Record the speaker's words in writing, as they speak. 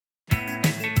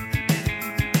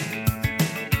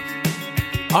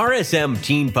RSM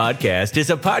Teen Podcast is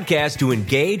a podcast to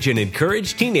engage and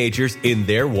encourage teenagers in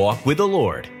their walk with the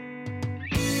Lord.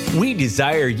 We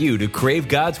desire you to crave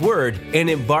God's Word and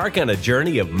embark on a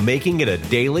journey of making it a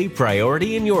daily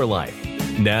priority in your life.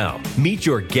 Now, meet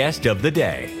your guest of the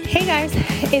day. Hey guys,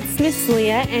 it's Miss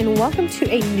Leah and welcome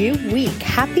to a new week.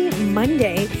 Happy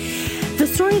Monday. The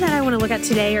story that I want to look at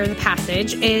today, or the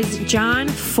passage, is John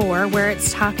 4, where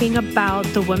it's talking about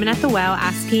the woman at the well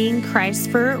asking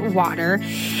Christ for water.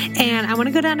 And I want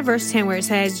to go down to verse 10 where it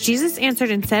says, Jesus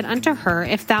answered and said unto her,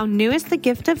 If thou knewest the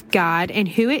gift of God, and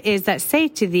who it is that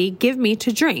saith to thee, Give me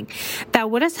to drink, thou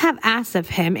wouldest have asked of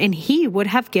him, and he would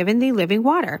have given thee living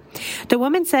water. The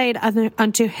woman said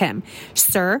unto him,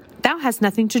 Sir, thou hast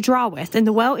nothing to draw with, and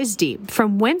the well is deep.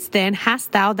 From whence then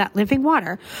hast thou that living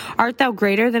water? Art thou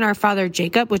greater than our father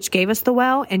Jacob, which gave us the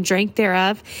well, and drank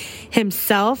thereof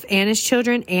himself, and his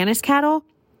children, and his cattle?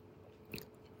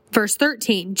 Verse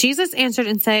 13, Jesus answered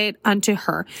and said unto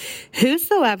her,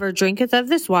 Whosoever drinketh of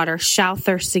this water shall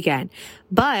thirst again.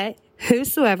 But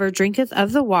whosoever drinketh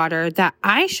of the water that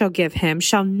I shall give him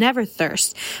shall never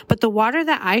thirst. But the water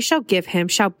that I shall give him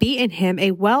shall be in him a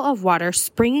well of water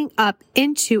springing up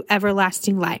into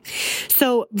everlasting life.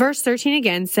 So verse 13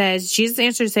 again says, Jesus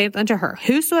answered and saith unto her,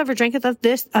 Whosoever drinketh of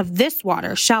this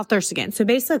water shall thirst again. So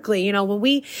basically, when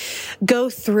we go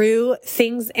through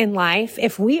things in life,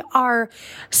 if we are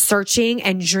searching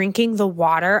and drinking the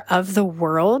water of the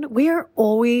world, we are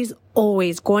always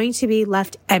going to be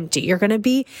left empty. You're going to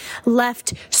be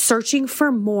left searching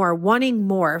for more, wanting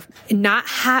more, not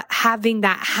having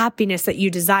that happiness that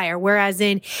you desire. Whereas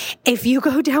if you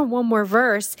go down one more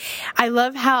verse, I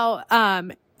love how,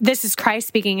 this is Christ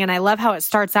speaking, and I love how it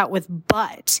starts out with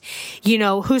but.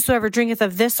 Whosoever drinketh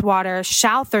of this water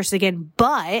shall thirst again,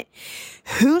 but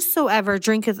whosoever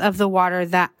drinketh of the water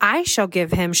that I shall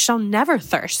give him shall never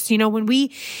thirst.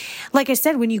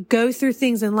 When you go through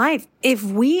things in life, if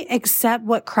we accept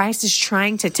what Christ is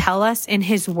trying to tell us in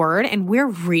his word, and we're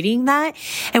reading that,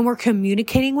 and we're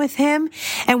communicating with him,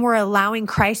 and we're allowing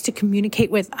Christ to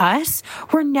communicate with us,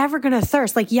 we're never going to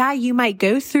thirst. You might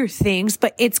go through things,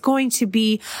 but it's going to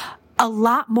be a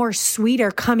lot more sweeter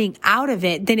coming out of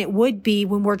it than it would be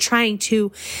when we're trying to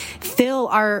fill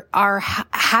our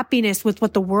happiness with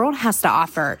what the world has to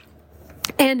offer.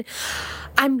 And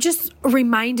I'm just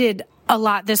reminded a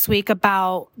lot this week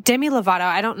about Demi Lovato.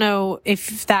 I don't know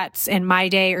if that's in my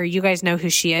day or you guys know who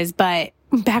she is, but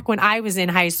back when I was in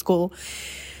high school,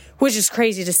 which is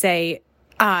crazy to say,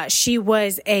 she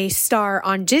was a star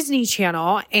on Disney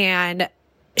Channel and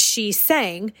she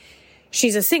sang.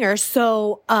 She's a singer,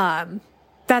 so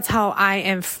that's how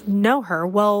I know her.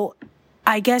 Well,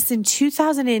 I guess in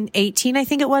 2018, I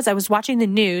think it was, I was watching the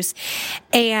news,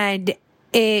 and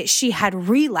she had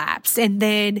relapsed. And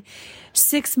then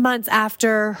 6 months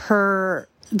after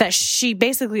that she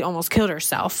basically almost killed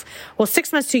herself. Well,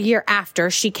 6 months to a year after,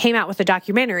 she came out with a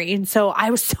documentary. And so I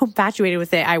was so infatuated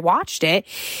with it. I watched it,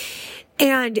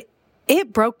 and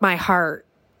it broke my heart.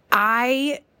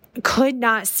 I could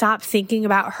not stop thinking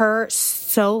about her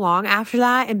so long after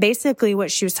that. And basically what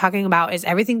she was talking about is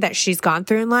everything that she's gone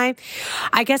through in life.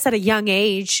 I guess at a young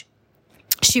age,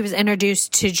 she was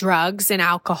introduced to drugs and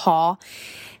alcohol.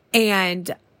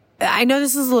 And I know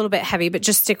this is a little bit heavy, but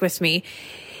just stick with me.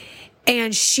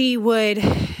 And she would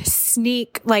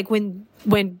sneak,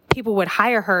 when people would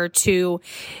hire her to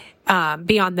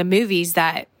be on the movies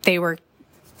that they were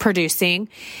producing,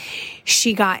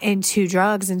 she got into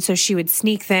drugs, and so she would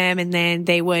sneak them, and then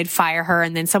they would fire her,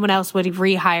 and then someone else would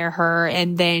rehire her,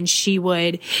 and then she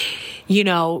would,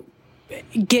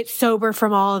 get sober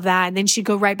from all of that, and then she'd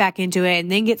go right back into it,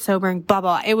 and then get sober, and blah,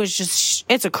 blah.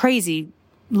 It's a crazy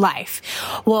life.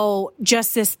 Well,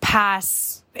 just this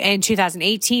past, in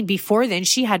 2018, before then,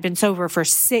 she had been sober for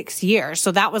 6 years,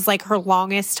 so that was her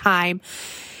longest time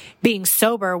being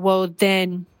sober. Well,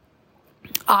 then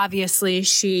obviously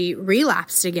she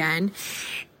relapsed again,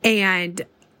 and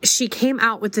she came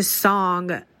out with this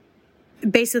song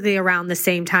basically around the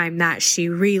same time that she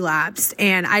relapsed.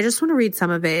 And I just want to read some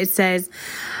of it. It says,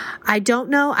 I don't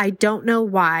know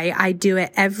why I do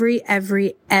it every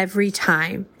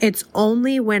time. It's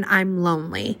only when I'm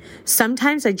lonely.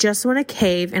 Sometimes I just want to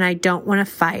cave and I don't want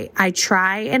to fight. I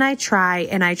try and I try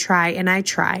and I try and I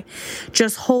try.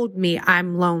 Just hold me.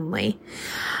 I'm lonely.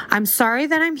 I'm sorry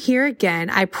that I'm here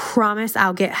again. I promise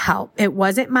I'll get help. It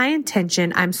wasn't my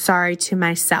intention. I'm sorry to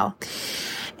myself.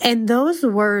 And those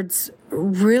words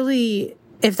really,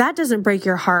 if that doesn't break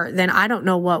your heart, then I don't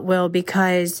know what will,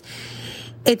 because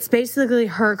it's basically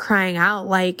her crying out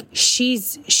like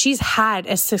she's had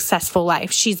a successful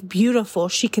life. She's beautiful.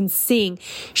 She can sing.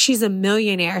 She's a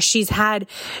millionaire. She's had,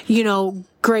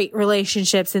 great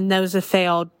relationships, and those have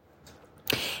failed.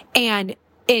 And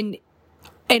in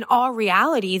all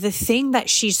reality, the thing that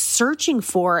she's searching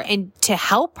for and to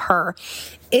help her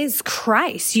is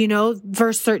Christ.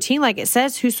 Verse 13, like it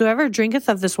says, whosoever drinketh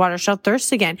of this water shall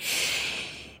thirst again.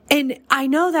 And I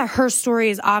know that her story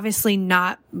is obviously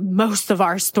not most of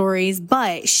our stories,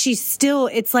 but she's still,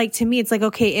 it's like, to me, it's like,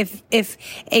 okay, if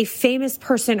a famous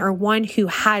person or one who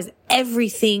has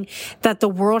everything that the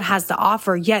world has to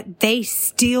offer, yet they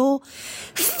still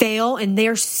fail and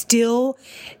they're still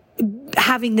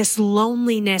having this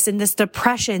loneliness and this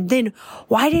depression, then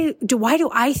why do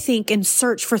I think and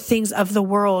search for things of the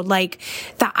world like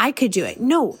that I could do it?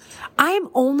 No, I am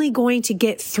only going to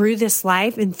get through this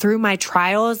life and through my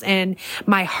trials and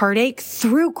my heartache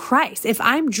through Christ. If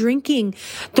I'm drinking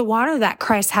the water that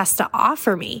Christ has to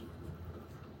offer me,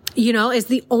 is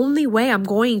the only way I'm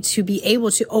going to be able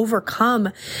to overcome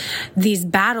these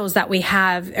battles that we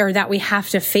have or that we have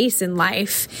to face in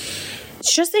life.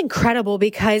 It's just incredible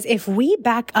because if we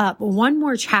back up one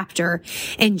more chapter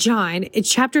in John, in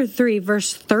chapter 3,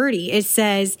 verse 30, it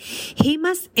says, he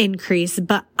must increase,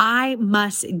 but I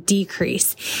must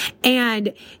decrease.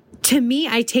 And to me,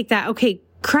 I take that, okay,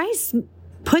 Christ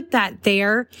put that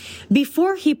there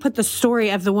before he put the story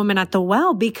of the woman at the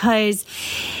well, because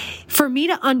for me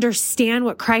to understand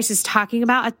what Christ is talking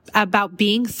about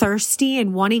being thirsty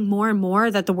and wanting more and more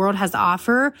that the world has to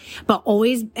offer, but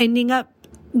always ending up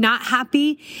not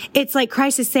happy. It's like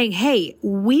Christ is saying, hey,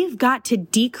 we've got to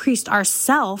decrease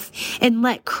ourselves and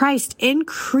let Christ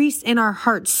increase in our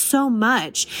hearts so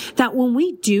much that when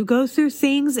we do go through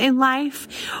things in life,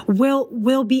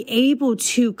 we'll be able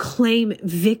to claim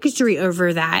victory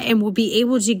over that, and we'll be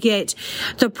able to get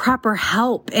the proper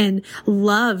help and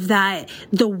love that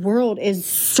the world is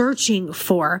searching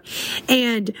for.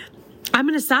 And I'm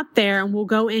going to stop there and we'll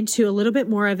go into a little bit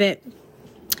more of it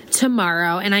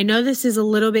tomorrow. And I know this is a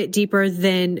little bit deeper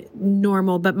than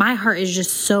normal, but my heart is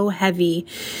just so heavy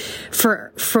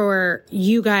for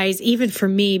you guys, even for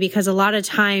me, because a lot of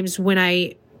times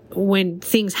when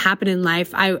things happen in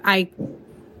life, I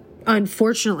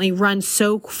unfortunately run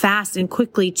so fast and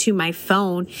quickly to my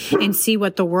phone and see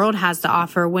what the world has to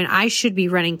offer when I should be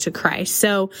running to Christ.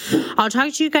 So I'll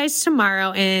talk to you guys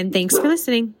tomorrow, and thanks for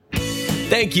listening.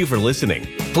 Thank you for listening.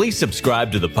 Please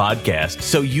subscribe to the podcast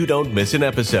so you don't miss an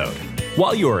episode.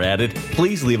 While you are at it,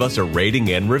 please leave us a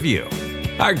rating and review.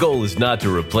 Our goal is not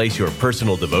to replace your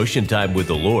personal devotion time with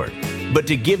the Lord, but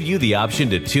to give you the option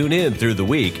to tune in through the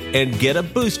week and get a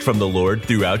boost from the Lord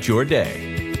throughout your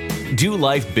day. Do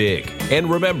life big, and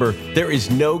remember, there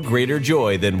is no greater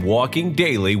joy than walking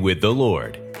daily with the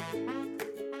Lord.